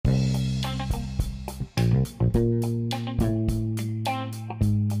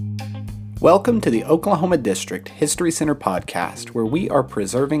Welcome to the Oklahoma District History Center podcast, where we are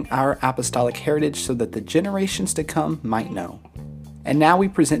preserving our apostolic heritage so that the generations to come might know. And now we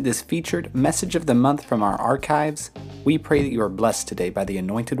present this featured Message of the Month from our archives. We pray that you are blessed today by the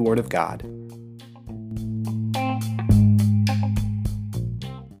anointed Word of God.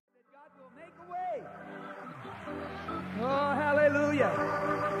 Oh, hallelujah.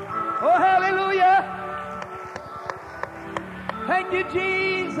 Oh, hallelujah. Thank you,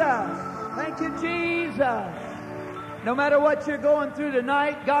 Jesus. Thank you, Jesus. No matter what you're going through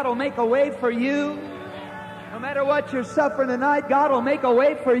tonight, God will make a way for you. No matter what you're suffering tonight, God will make a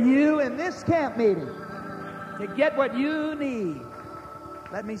way for you in this camp meeting to get what you need.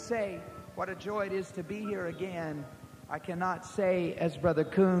 Let me say what a joy it is to be here again. I cannot say, as Brother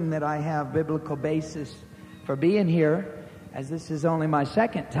Kuhn, that I have biblical basis for being here, as this is only my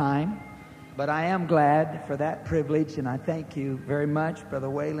second time. But I am glad for that privilege, and I thank you very much, Brother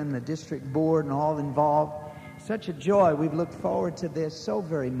Whalen, the district board, and all involved. Such a joy. We've looked forward to this so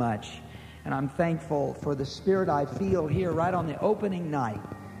very much, and I'm thankful for the spirit I feel here right on the opening night.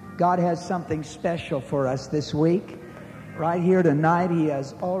 God has something special for us this week. Right here tonight, He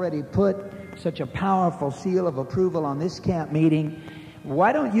has already put such a powerful seal of approval on this camp meeting.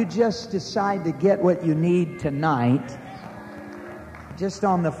 Why don't you just decide to get what you need tonight? Just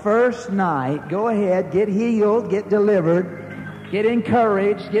on the first night, go ahead, get healed, get delivered, get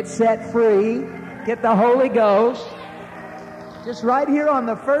encouraged, get set free, get the Holy Ghost. Just right here on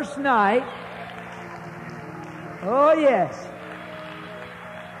the first night. Oh, yes.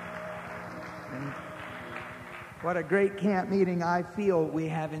 And what a great camp meeting I feel we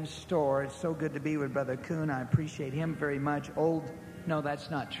have in store. It's so good to be with Brother Kuhn. I appreciate him very much. No, that's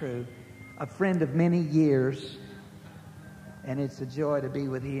not true. A friend of many years. And it's a joy to be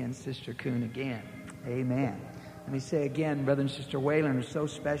with he and Sister Kuhn again. Amen. Let me say again, Brother and Sister Whalen are so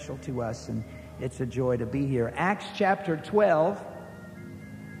special to us, and it's a joy to be here. Acts chapter 12.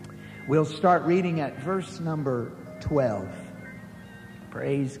 We'll start reading at verse number 12.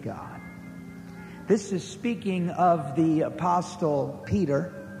 Praise God. This is speaking of the Apostle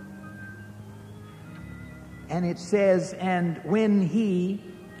Peter. And it says, "And when he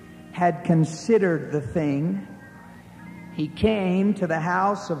had considered the thing, he came to the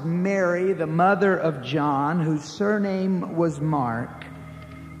house of Mary, the mother of John, whose surname was Mark,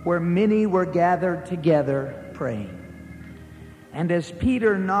 where many were gathered together praying. And as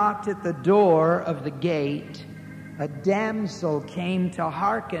Peter knocked at the door of the gate, a damsel came to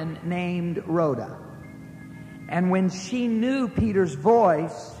hearken named Rhoda. And when she knew Peter's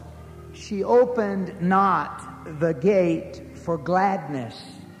voice, she opened not the gate for gladness,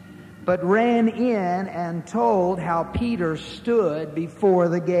 but ran in and told how Peter stood before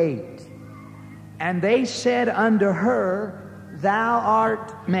the gate. And they said unto her, Thou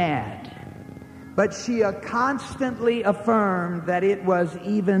art mad. But she constantly affirmed that it was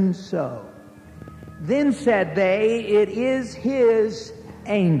even so. Then said they, It is his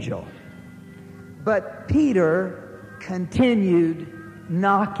angel. But Peter continued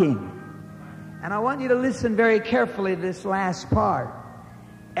knocking." And I want you to listen very carefully to this last part.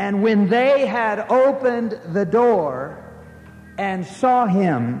 "And when they had opened the door and saw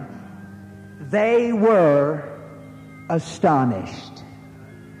him, they were astonished."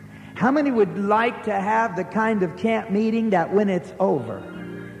 How many would like to have the kind of camp meeting that when it's over,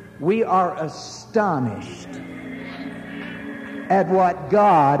 we are astonished at what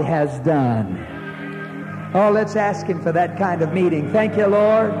God has done? Oh, let's ask Him for that kind of meeting. Thank you,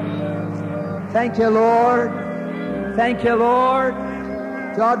 Lord. Thank you, Lord. Thank you, Lord.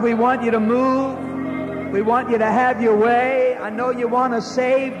 God, we want you to move. We want you to have your way. I know you want to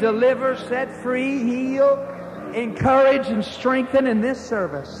save, deliver, set free, heal, encourage, and strengthen in this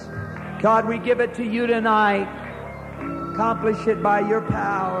service. God, we give it to you tonight. Accomplish it by your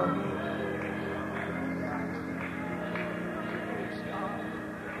power.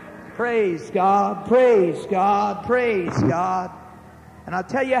 Praise God, praise God, praise God. And I'll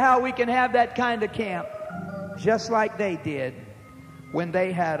tell you how we can have that kind of camp, just like they did when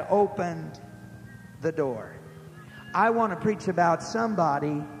they had opened the door. I want to preach about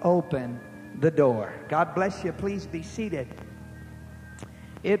somebody open the door. God bless you. Please be seated.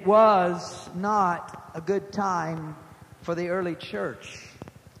 It was not a good time for the early church.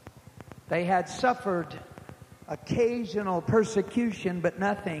 They had suffered occasional persecution, but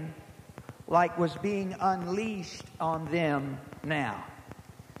nothing like was being unleashed on them now.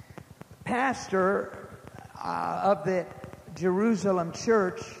 Pastor of the Jerusalem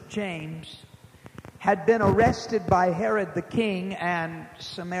church, James, had been arrested by Herod the king and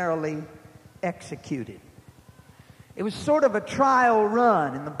summarily executed. It was sort of a trial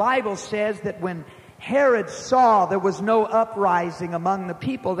run. And the Bible says that when Herod saw there was no uprising among the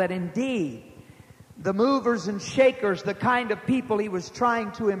people, that indeed the movers and shakers, the kind of people he was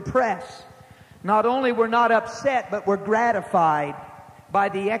trying to impress, not only were not upset, but were gratified by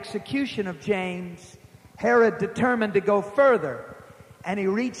the execution of James. Herod determined to go further, and he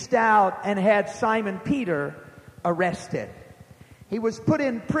reached out and had Simon Peter arrested. He was put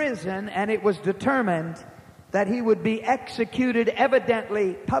in prison, and it was determined that he would be executed,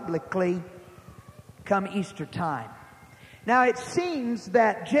 evidently publicly, come Easter time. Now it seems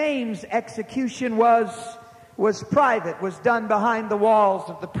that James' execution was private, was done behind the walls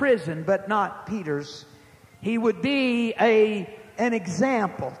of the prison, but not Peter's. He would be an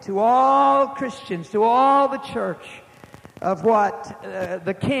example to all Christians, to all the church, of what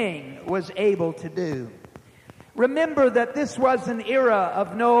the king was able to do. Remember that this was an era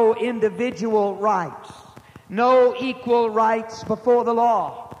of no individual rights, no equal rights before the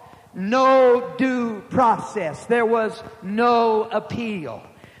law, no due process. There was no appeal.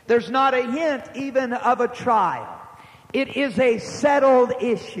 There's not a hint even of a trial. It is a settled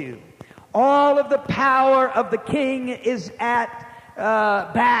issue. All of the power of the king is at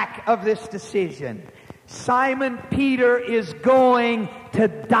back of this decision. Simon Peter is going to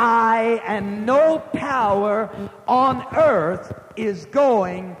die, and no power on earth is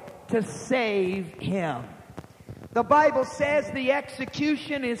going to save him. The Bible says the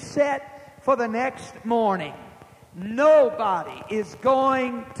execution is set for the next morning. Nobody is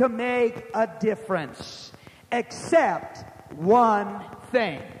going to make a difference except one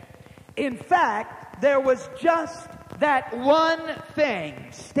thing. In fact, there was just that one thing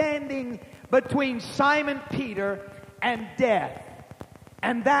standing between Simon Peter and death.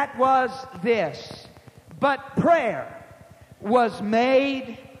 And that was this: but prayer was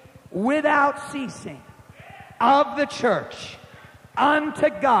made without ceasing of the church unto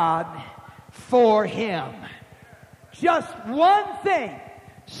God for him. Just one thing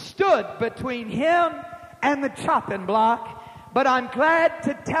stood between him and the chopping block, but I'm glad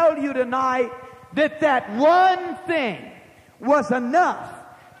to tell you tonight that that one thing was enough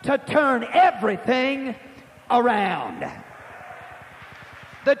to turn everything around.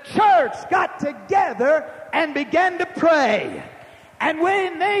 The church got together and began to pray. And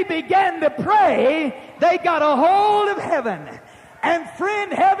when they began to pray, they got a hold of heaven. And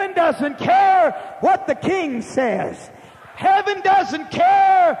friend, heaven doesn't care what the king says. Heaven doesn't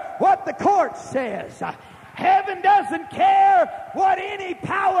care what the court says. Heaven doesn't care what any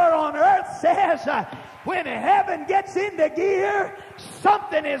power on earth says. When heaven gets into gear,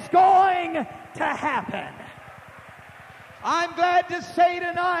 something is going to happen. I'm glad to say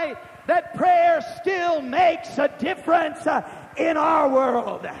tonight that prayer still makes a difference in our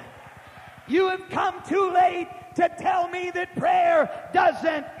world. You have come too late to tell me that prayer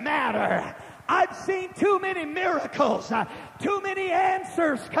doesn't matter. I've seen too many miracles, too many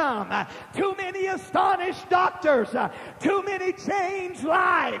answers come, too many astonished doctors, too many changed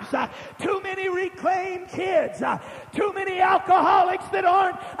lives, too many reclaimed kids, too many alcoholics that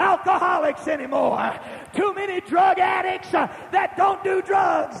aren't alcoholics anymore, too many drug addicts that don't do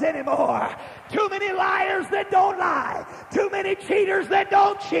drugs anymore, too many liars that don't lie, too many cheaters that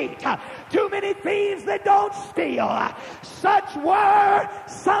don't cheat, too many thieves that don't steal. Such were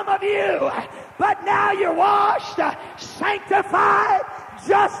some of you. But now you're washed, sanctified,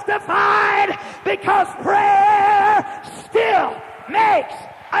 justified, because prayer still makes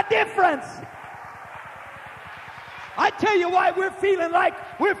a difference. I tell you why we're feeling like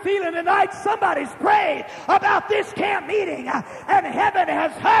we're feeling tonight. Somebody's prayed about this camp meeting, and heaven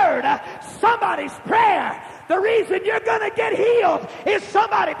has heard somebody's prayer. The reason you're going to get healed is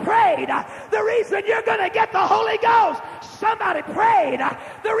somebody prayed. The reason you're going to get the Holy Ghost, somebody prayed.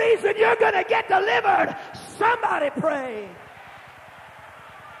 The reason you're going to get delivered, somebody prayed.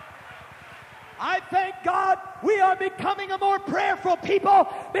 I thank God we are becoming a more prayerful people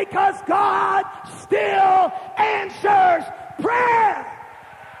because God still answers prayer.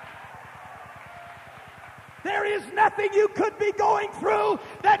 There is nothing you could be going through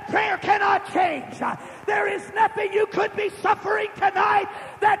that prayer cannot change. There is nothing you could be suffering tonight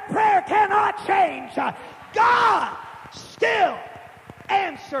that prayer cannot change. God still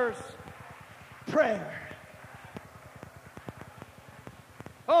answers prayer.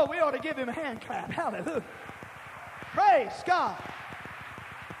 Oh, we ought to give him a hand clap. Hallelujah. Praise God.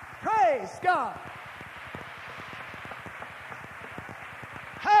 Praise God.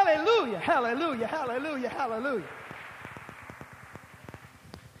 Hallelujah, hallelujah, hallelujah, hallelujah.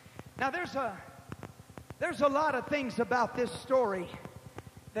 Now there's a lot of things about this story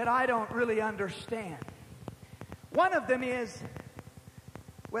that I don't really understand. One of them is,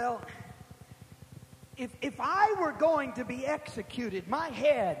 well, if I were going to be executed, my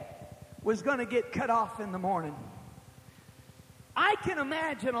head was going to get cut off in the morning. I can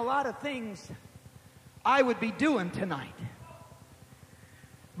imagine a lot of things I would be doing tonight.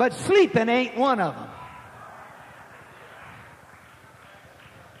 But sleeping ain't one of them.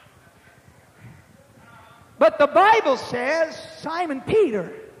 But the Bible says Simon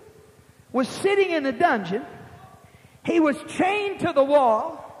Peter was sitting in a dungeon. He was chained to the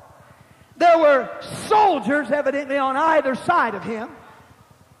wall. There were soldiers evidently on either side of him.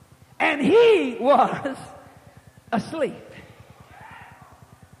 And he was asleep.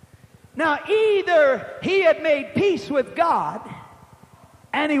 Now, either he had made peace with God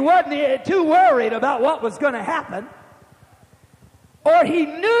and he wasn't too worried about what was going to happen, or he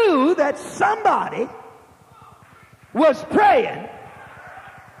knew that somebody was praying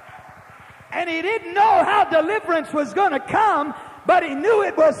and he didn't know how deliverance was going to come, but he knew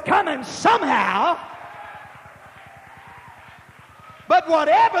it was coming somehow. But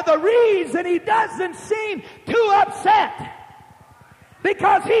whatever the reason, he doesn't seem too upset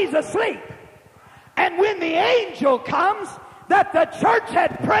because he's asleep. And when the angel comes that the church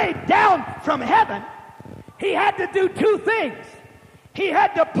had prayed down from heaven, he had to do two things. He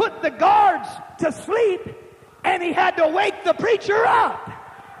had to put the guards to sleep, and he had to wake the preacher up.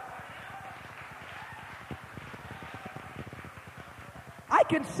 I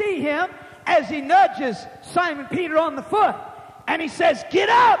can see him as he nudges Simon Peter on the foot, and he says, "Get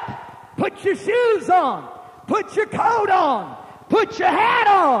up, put your shoes on, put your coat on, put your hat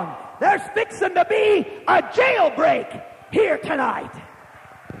on. There's fixing to be a jailbreak here tonight."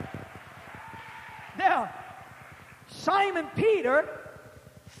 Now, Simon Peter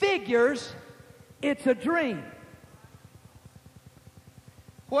figures it's a dream.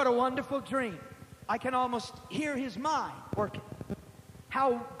 What a wonderful dream. I can almost hear his mind working.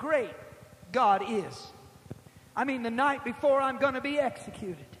 How great God is. I mean, the night before I'm going to be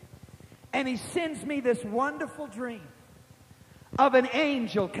executed, and he sends me this wonderful dream of an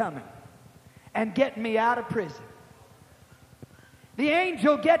angel coming and getting me out of prison. The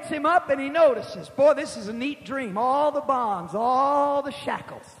angel gets him up and he notices, boy, this is a neat dream. All the bonds, all the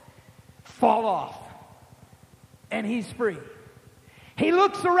shackles fall off, and he's free. He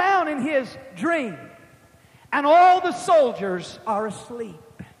looks around in his dream, and all the soldiers are asleep.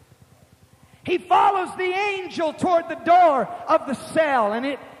 He follows the angel toward the door of the cell, and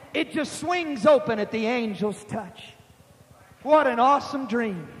it just swings open at the angel's touch. What an awesome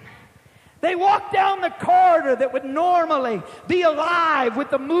dream. They walk down the corridor that would normally be alive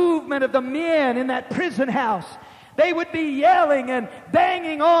with the movement of the men in that prison house. They would be yelling and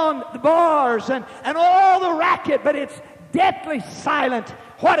banging on the bars and all the racket, but it's deathly silent.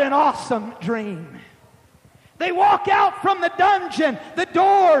 What an awesome dream. They walk out from the dungeon, the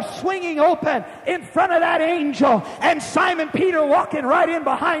door swinging open in front of that angel, and Simon Peter walking right in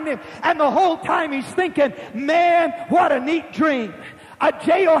behind him. And the whole time he's thinking, man, what a neat dream. A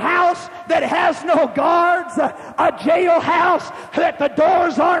jailhouse that has no guards, a jailhouse that the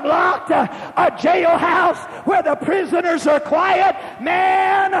doors aren't locked, a jailhouse where the prisoners are quiet.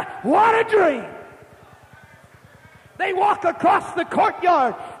 Man, what a dream. They walk across the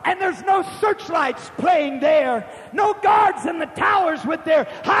courtyard, and there's no searchlights playing there. No guards in the towers with their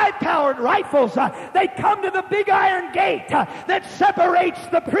high-powered rifles. They come to the big iron gate that separates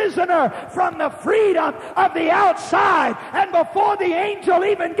the prisoner from the freedom of the outside. And before the angel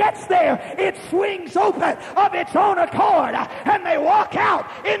even gets there, it swings open of its own accord, and they walk out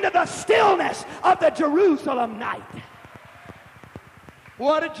into the stillness of the Jerusalem night.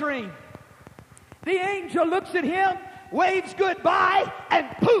 What a dream. The angel looks at him, waves goodbye, and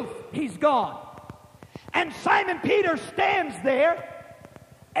poof, he's gone. And Simon Peter stands there.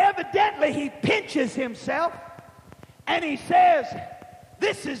 Evidently, he pinches himself, and he says,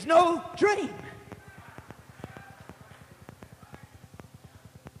 "This is no dream.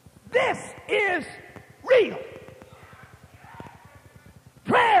 This is real.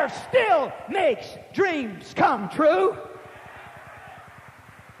 Prayer still makes dreams come true."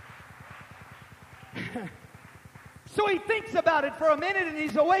 So he thinks about it for a minute, and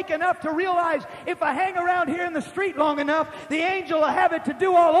he's awake enough to realize, if I hang around here in the street long enough, the angel will have it to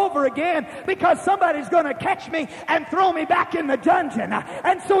do all over again, because somebody's going to catch me and throw me back in the dungeon.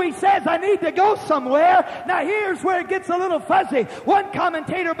 And so he says, I need to go somewhere. Now here's where it gets a little fuzzy. One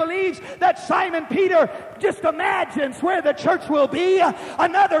commentator believes that Simon Peter just imagines where the church will be.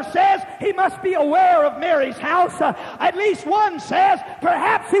 Another says he must be aware of Mary's house. At least one says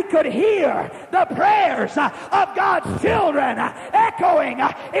perhaps he could hear the prayers of God's God's children echoing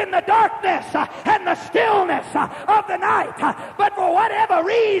in the darkness and the stillness of the night. But for whatever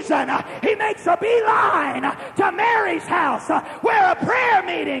reason, he makes a beeline to Mary's house where a prayer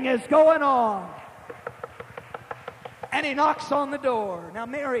meeting is going on. And he knocks on the door. Now,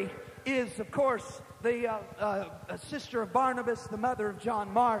 Mary is, of course, the sister of Barnabas, the mother of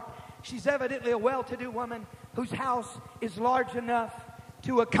John Mark. She's evidently a well-to-do woman whose house is large enough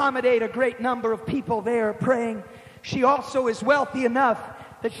to accommodate a great number of people there praying. She also is wealthy enough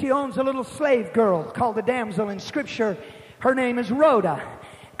that she owns a little slave girl called a damsel in Scripture. Her name is Rhoda.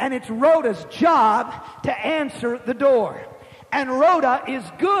 And it's Rhoda's job to answer the door. And Rhoda is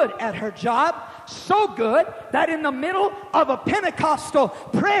good at her job, so good that in the middle of a Pentecostal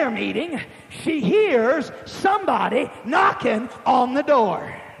prayer meeting, she hears somebody knocking on the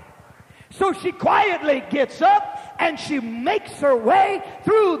door. So she quietly gets up and she makes her way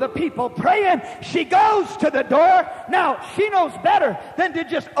through the people praying. She goes to the door. Now, she knows better than to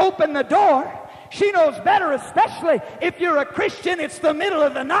just open the door. She knows better, especially if you're a Christian, it's the middle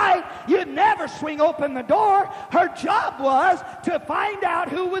of the night. You'd never swing open the door. Her job was to find out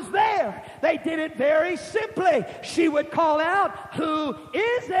who was there. They did it very simply. She would call out, "Who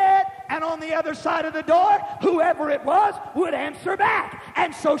is it?" And on the other side of the door, whoever it was would answer back.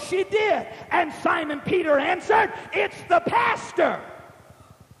 And so she did. And Simon Peter answered, "It's the pastor."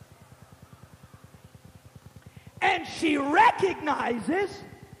 And she recognizes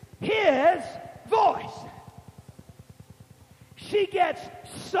his voice. She gets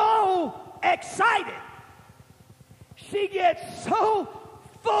so excited. She gets so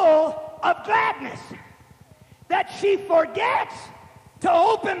full of gladness that she forgets to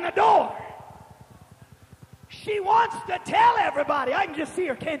open the door. She wants to tell everybody. I can just see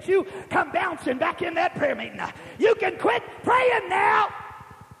her. Can't you? Come bouncing back in that prayer meeting. You can quit praying now.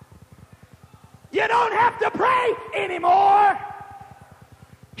 You don't have to pray anymore.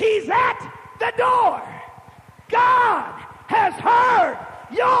 He's at the door. God has heard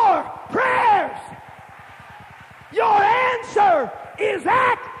your prayers. Your answer is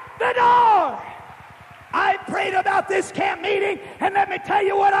at the door. I prayed about this camp meeting, and let me tell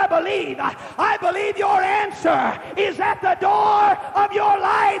you what I believe. I believe your answer is at the door of your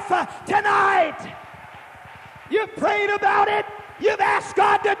life tonight. You've prayed about it. You've asked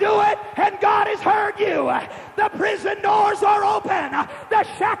God to do it, and God has heard you. The prison doors are open. The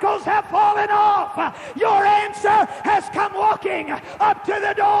shackles have fallen off. Your answer has come walking up to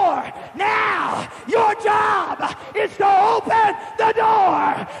the door. Now, your job is to open the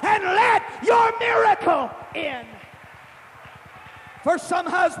door and let your miracle in. For some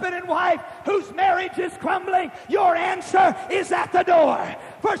husband and wife whose marriage is crumbling, your answer is at the door.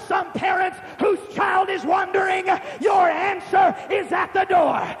 For some parents whose child is wandering, your answer is at the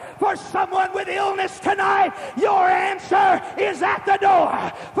door. For someone with illness tonight, your answer is at the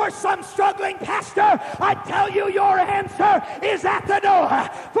door. For some struggling pastor, I tell you, your answer is at the door.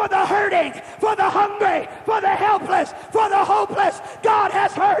 For the hurting, for the hungry, for the helpless, for the hopeless, God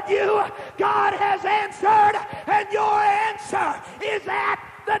has heard you. God has answered, and your answer is at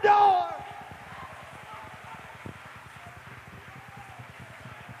the door.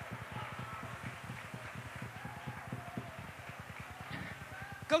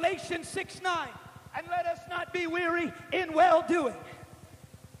 Galatians 6:9, and let us not be weary in well-doing,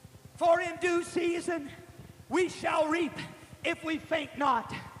 for in due season we shall reap if we faint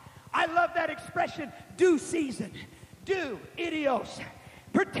not. I love that expression, due season. Due, idios,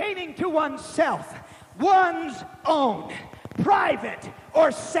 pertaining to oneself, one's own, private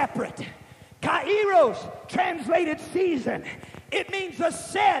or separate. Kairos, translated season. It means a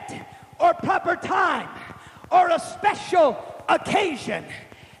set or proper time or a special occasion.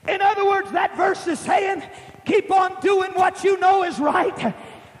 In other words, that verse is saying, keep on doing what you know is right,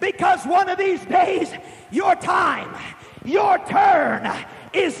 because one of these days, your time, your turn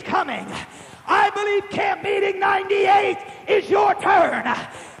is coming. I believe Camp Meeting 98 is your turn.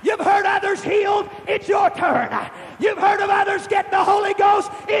 You've heard others healed, it's your turn. You've heard of others get the Holy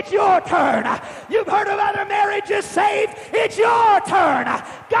Ghost, it's your turn. You've heard of other marriages saved, it's your turn.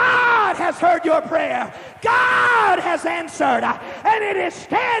 God has heard your prayer. God has answered, and it is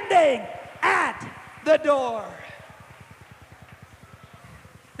standing at the door.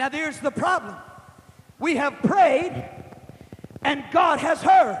 Now there's the problem. We have prayed, and God has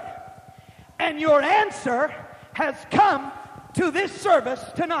heard. And your answer has come to this service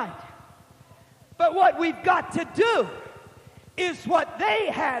tonight. But what we've got to do is what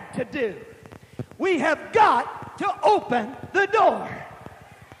they had to do. We have got to open the door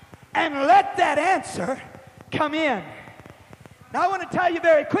and let that answer come in. Now I want to tell you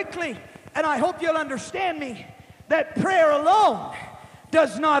very quickly, and I hope you'll understand me, that prayer alone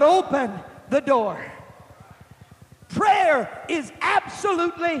does not open the door. Prayer is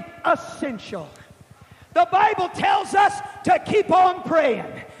absolutely essential. The Bible tells us to keep on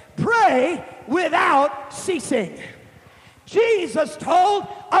praying. Pray without ceasing. Jesus told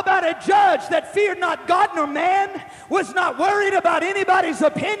about a judge that feared not God nor man, was not worried about anybody's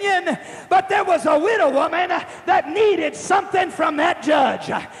opinion, but there was a widow woman that needed something from that judge.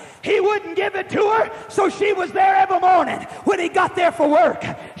 He wouldn't give it to her, so she was there every morning when he got there for work.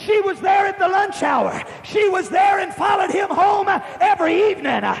 She was there at the lunch hour. She was there and followed him home every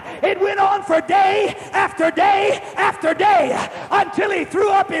evening. It went on for day after day after day until he threw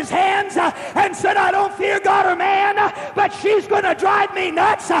up his hands and said, I don't fear God or man, but she's going to drive me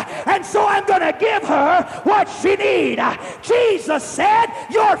nuts, and so I'm going to give her what she needs. Jesus said,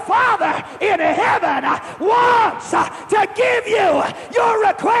 your Father in heaven wants to give you your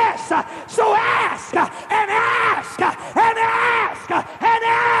request. So ask and ask and ask and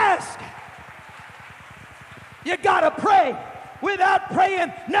ask. You gotta pray. Without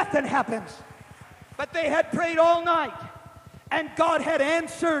praying, nothing happens. But they had prayed all night, and God had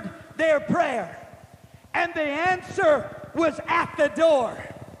answered their prayer. And the answer was at the door.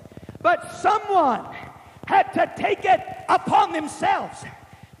 But someone had to take it upon themselves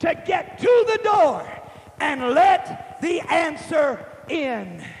to get to the door and let the answer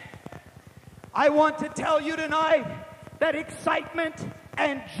in. I want to tell you tonight that excitement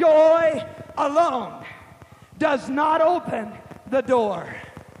and joy alone does not open the door.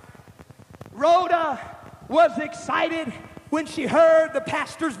 Rhoda was excited when she heard the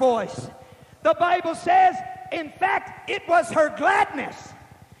pastor's voice. The Bible says, in fact, it was her gladness.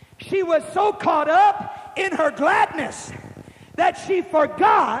 She was so caught up in her gladness that she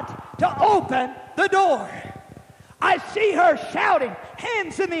forgot to open the door. I see her shouting,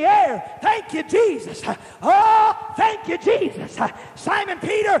 hands in the air, thank you, Jesus. Oh, thank you, Jesus. Simon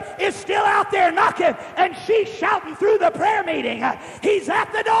Peter is still out there knocking, and she's shouting through the prayer meeting. He's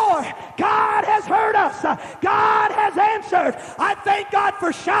at the door. God has heard us. God has answered. I thank God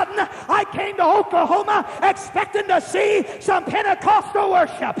for shouting. I came to Oklahoma expecting to see some Pentecostal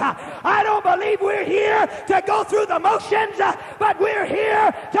worship. I don't believe we're here to go through the motions, but we're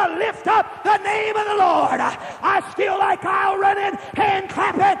here to lift up the name of the Lord. I still like aisle running, hand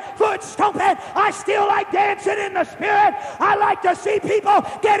clapping, foot stomping. I still like dancing in the Spirit. I like to see people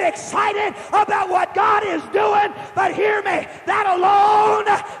get excited about what God is doing. But hear me, that alone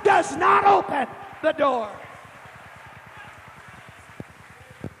does not open the door.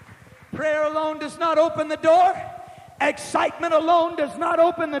 Prayer alone does not open the door. Excitement alone does not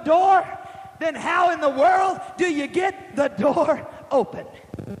open the door. Then how in the world do you get the door open?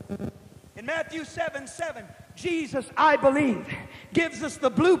 In Matthew 7:7, Jesus, I believe, gives us the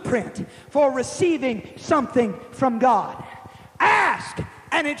blueprint for receiving something from God. Ask,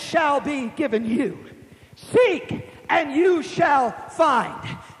 and it shall be given you. Seek, and you shall find.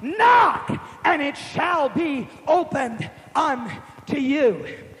 Knock, and it shall be opened unto you.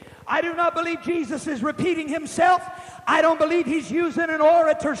 I do not believe Jesus is repeating himself. I don't believe he's using an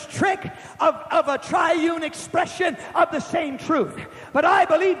orator's trick of a triune expression of the same truth. But I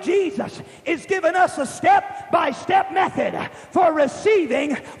believe Jesus is giving us a step-by-step method for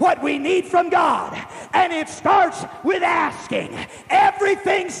receiving what we need from God. And it starts with asking.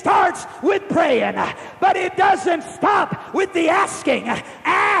 Everything starts with praying. But it doesn't stop with the asking.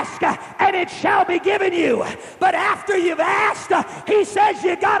 Ask, and it shall be given you. But after you've asked, he says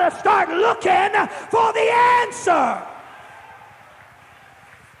you got to start looking for the answer.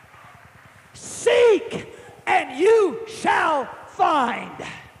 Seek, and you shall find.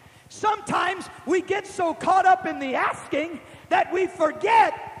 Sometimes we get so caught up in the asking that we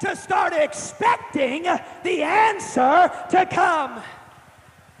forget to start expecting the answer to come.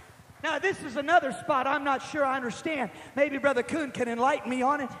 Now, this is another spot I'm not sure I understand. Maybe Brother Kuhn can enlighten me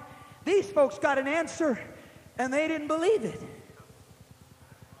on it. These folks got an answer, and they didn't believe it.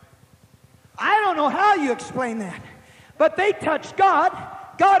 I don't know how you explain that, but they touched God.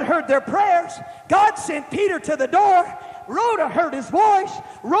 God heard their prayers. God sent Peter to the door. Rhoda heard his voice.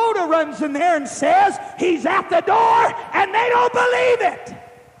 Rhoda runs in there and says, he's at the door, and they don't believe it.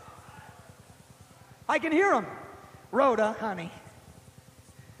 I can hear them. Rhoda, honey,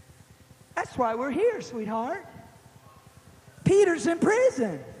 that's why we're here, sweetheart. Peter's in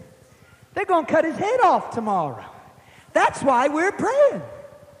prison. They're going to cut his head off tomorrow. That's why we're praying.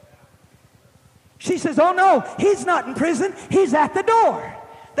 She says, oh no, he's not in prison. He's at the door.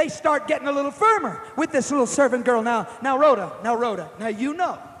 They start getting a little firmer with this little servant girl. Now Rhoda, now you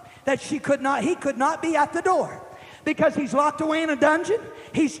know that he could not be at the door. Because he's locked away in a dungeon.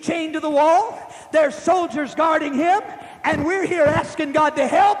 He's chained to the wall. There's soldiers guarding him. And we're here asking God to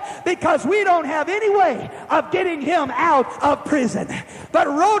help because we don't have any way of getting him out of prison. But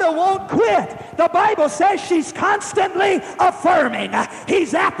Rhoda won't quit. The Bible says she's constantly affirming.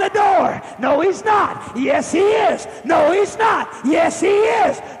 He's at the door. No, he's not. Yes, he is. No, he's not. Yes, he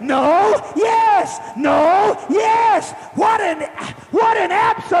is. No, yes. No, yes. What an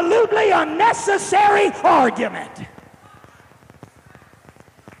absolutely unnecessary argument.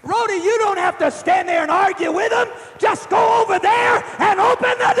 Rhoda, you don't have to stand there and argue with him. Just go over there and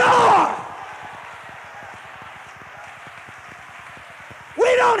open the door.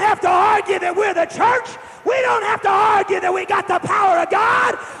 We don't have to argue that we're the church. We don't have to argue that we got the power of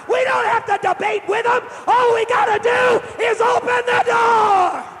God. We don't have to debate with him. All we got to do is open the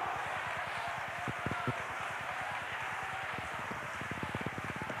door.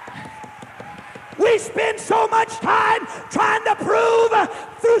 We spend so much time trying to prove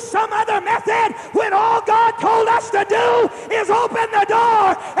through some other method when all God told us to do is open the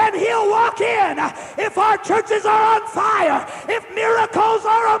door and he'll walk in. If our churches are on fire, if miracles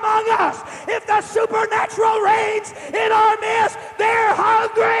are among us, if the supernatural reigns in our midst, they're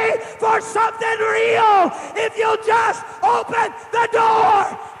hungry for something real. If you'll just open the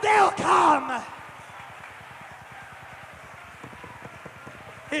door, they'll come.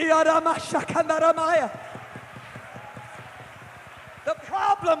 The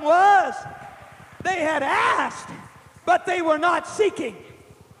problem was they had asked, but they were not seeking.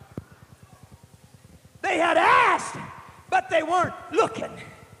 They had asked, but they weren't looking.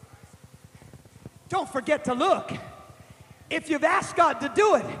 Don't forget to look. If you've asked God to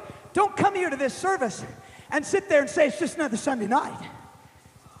do it, don't come here to this service and sit there and say it's just another Sunday night.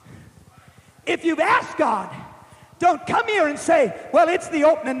 If you've asked God, don't come here and say, well, it's the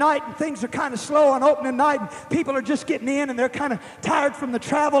opening night and things are kind of slow on opening night and people are just getting in and they're kind of tired from the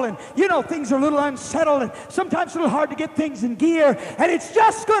travel and, you know, things are a little unsettled and sometimes a little hard to get things in gear and it's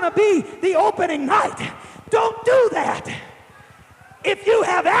just going to be the opening night. Don't do that. If you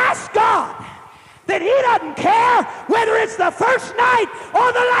have asked God that he doesn't care whether it's the first night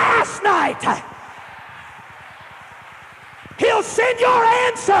or the last night, he'll send your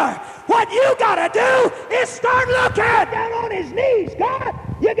answer. What you got to do is start looking. Down on his knees. God,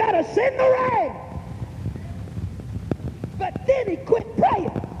 you got to send the rain. But then he quit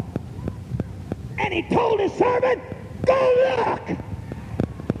praying. And he told his servant, go look.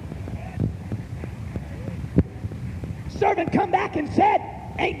 Servant come back and said,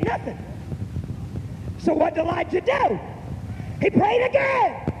 ain't nothing. So what did Elijah do? He prayed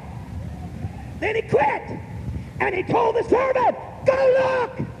again. Then he quit. And he told the servant, go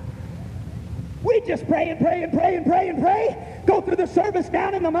look. We just pray and pray and pray and pray and pray. Go through the service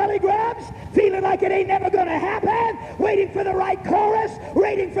down in the molly grubs, feeling like it ain't never going to happen, waiting for the right chorus,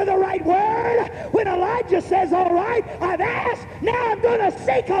 waiting for the right word. When Elijah says, all right, I've asked, now I'm going to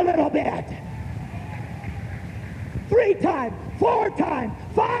seek a little bit. 3 times, 4 times,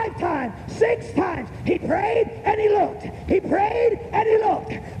 5 times, 6 times. He prayed and he looked. He prayed and he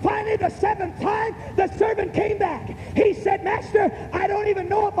looked. Finally, the 7th time, the servant came back. He said, Master, I don't even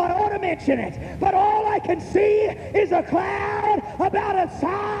know if I ought to mention it, but all I can see is a cloud about the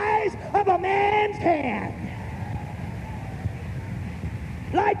size of a man's hand.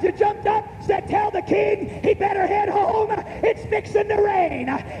 Elijah jumped up, said, tell the king he better head home. It's fixing to rain.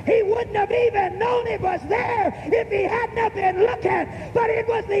 He wouldn't have even known it was there if he hadn't have been looking, but it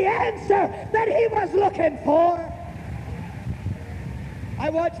was the answer that he was looking for. I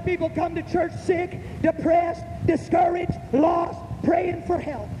watch people come to church sick, depressed, discouraged, lost, praying for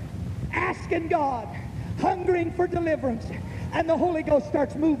help, asking God, hungering for deliverance, and the Holy Ghost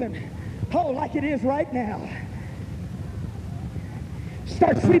starts moving, like it is right now.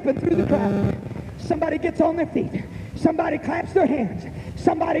 Start sweeping through the crowd. Somebody gets on their feet. Somebody claps their hands.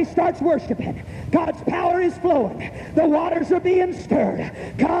 Somebody starts worshiping. God's power is flowing. The waters are being stirred.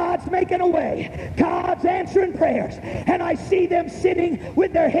 God's making a way. God's answering prayers. And I see them sitting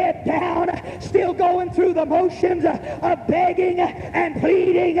with their head down, still going through the motions of begging and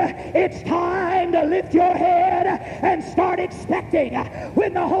pleading. It's time to lift your head and start expecting.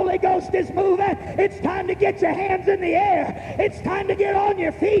 When the Holy Ghost is moving, it's time to get your hands in the air. It's time to get on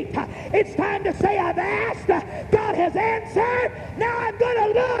your feet. It's time to say, I've asked. God has answered. Now I'm going to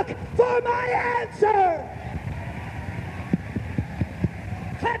look for my answer.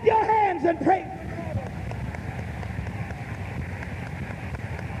 Clap your hands and pray.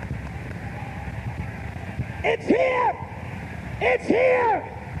 It's here. It's here.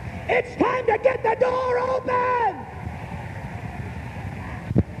 It's time to get the door open.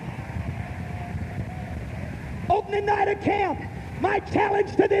 Open opening night of camp, my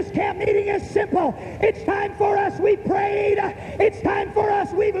challenge to this camp meeting is simple. It's time for us. We prayed. It's time for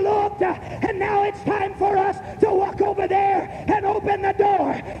us. We've looked. And now it's time for us to walk over there and open the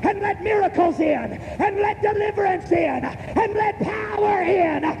door and let miracles in and let deliverance in and let power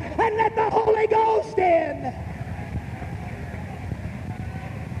in and let the Holy Ghost in.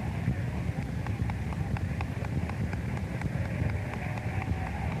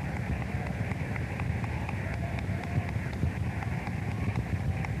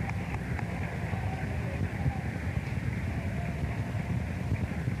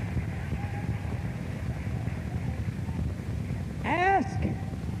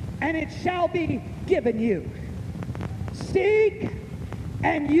 And it shall be given you. Seek,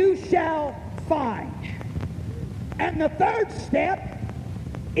 and you shall find. And the third step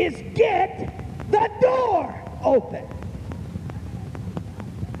is get the door open.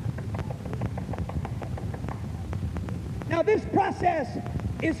 Now this process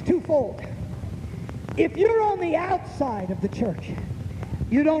is twofold. If you're on the outside of the church,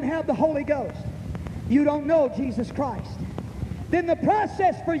 you don't have the Holy Ghost, you don't know Jesus Christ, then the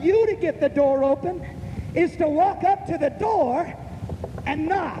process for you to get the door open is to walk up to the door and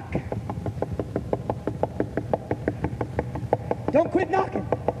knock. Don't quit knocking.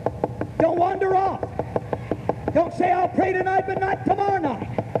 Don't wander off. Don't say, I'll pray tonight but not tomorrow night.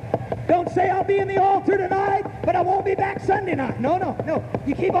 Don't say, I'll be in the altar tonight but I won't be back Sunday night. No.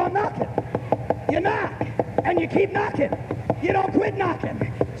 You keep on knocking. You knock and you keep knocking. You don't quit knocking.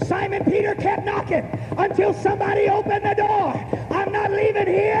 Simon Peter kept knocking until somebody opened the door. I'm not leaving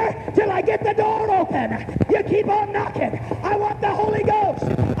here till I get the door open. You keep on knocking. I want the Holy Ghost.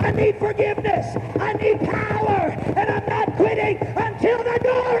 I need forgiveness. I need power. And I'm not quitting until the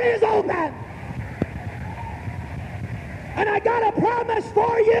door is open. And I got a promise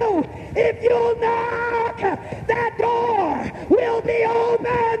for you. If you'll knock, that door will be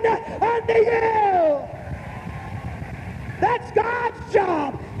opened unto you. That's God's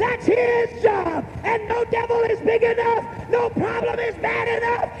job. That's his job. And no devil is big enough. No problem is bad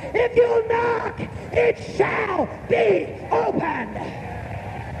enough. If you knock, it shall be opened.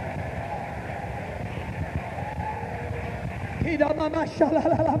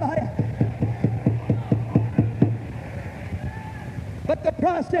 But the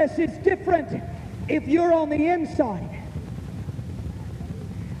process is different if you're on the inside.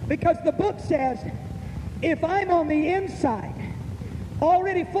 Because the book says, if I'm on the inside,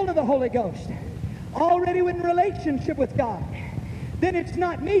 already full of the Holy Ghost, already in relationship with God, then it's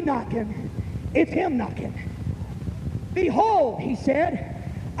not me knocking, it's him knocking. Behold, he said,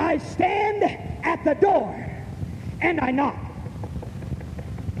 I stand at the door and I knock.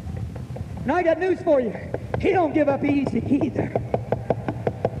 Now I got news for you. He don't give up easy either.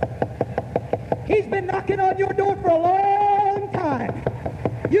 He's been knocking on your door for a long time.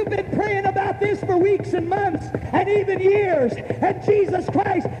 You've been praying about this for weeks and months and even years, and Jesus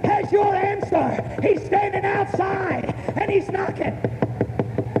Christ has your answer. He's standing outside and he's knocking.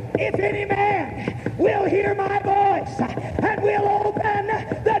 If any man will hear my voice and will open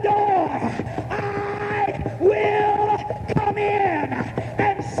the door, I will come in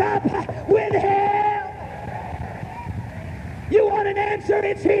and sup with him. You want an answer?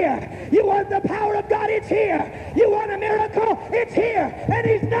 It's here. You want the power of God? It's here. You want a miracle? It's here. And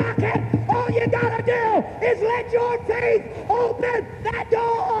he's knocking. All you gotta do is let your faith open that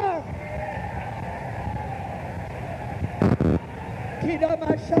door.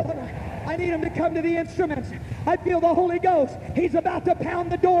 I need him to come to the instruments. I feel the Holy Ghost. He's about to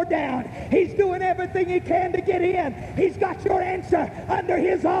pound the door down. He's doing everything he can to get in. He's got your answer under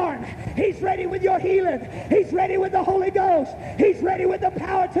his arm. He's ready with your healing. He's ready with the Holy Ghost. He's ready with the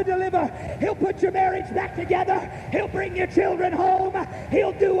power to deliver. He'll put your marriage back together. He'll bring your children home.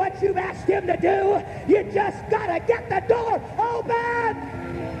 He'll do what you've asked him to do. You just gotta get the door open.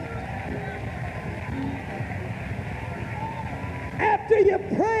 After you've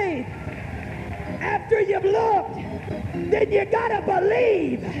prayed, after you've looked, then you gotta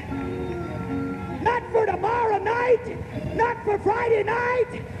believe. Not for tomorrow night, not for Friday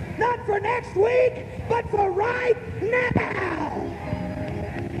night, not for next week, but for right now.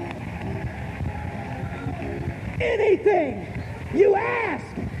 Anything you ask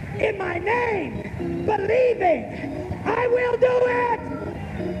in my name, believing, I will do it.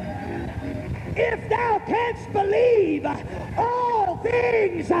 If thou canst believe, all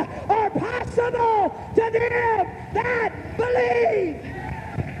things are possible to them that believe.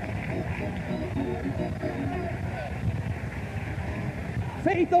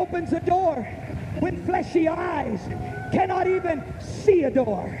 Faith opens a door when fleshy eyes cannot even see a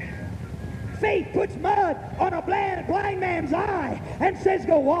door. Faith puts mud on a blind man's eye and says,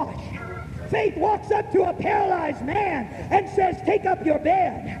 go wash. Faith walks up to a paralyzed man and says, take up your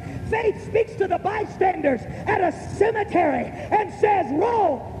bed. Faith speaks to the bystanders at a cemetery and says,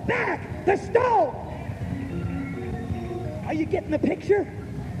 roll back the stone. Are you getting the picture?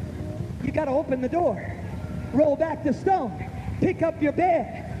 You got to open the door. Roll back the stone. Pick up your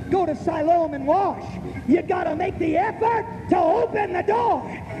bed. Go to Siloam and wash. You got to make the effort to open the door.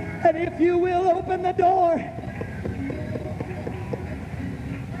 And if you will open the door,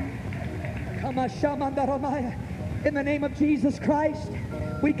 in the name of Jesus Christ,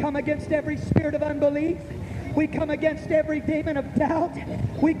 we come against every spirit of unbelief. We come against every demon of doubt.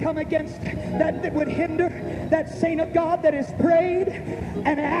 We come against that would hinder that saint of God that has prayed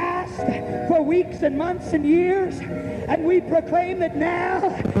and asked for weeks and months and years. And we proclaim that now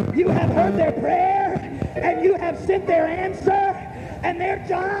you have heard their prayer and you have sent their answer, and their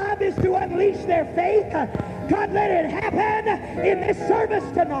job is to unleash their faith. God, let it happen in this service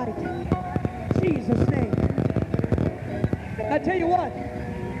tonight. In Jesus' name. I tell you what,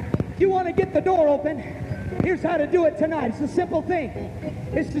 if you want to get the door open, here's how to do it tonight. It's a simple thing.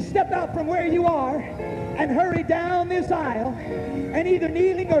 It's to step out from where you are and hurry down this aisle, and either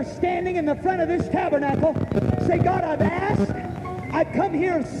kneeling or standing in the front of this tabernacle, say, God, I've asked, I've come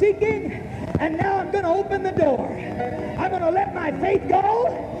here seeking, and now I'm going to open the door. I'm going to let my faith go.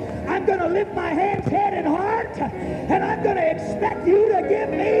 I'm going to lift my hands, head, and heart, and I'm going to expect you to give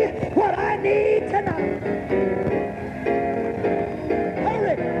me what I need tonight.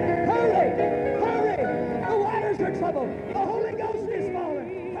 Trouble. The Holy Ghost is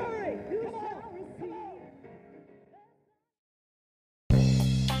falling. Hurry! Come on!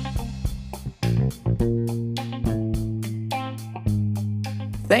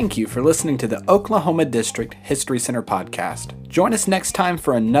 Thank you for listening to the Oklahoma District History Center podcast. Join us next time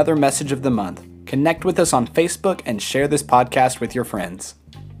for another message of the month. Connect with us on Facebook and share this podcast with your friends.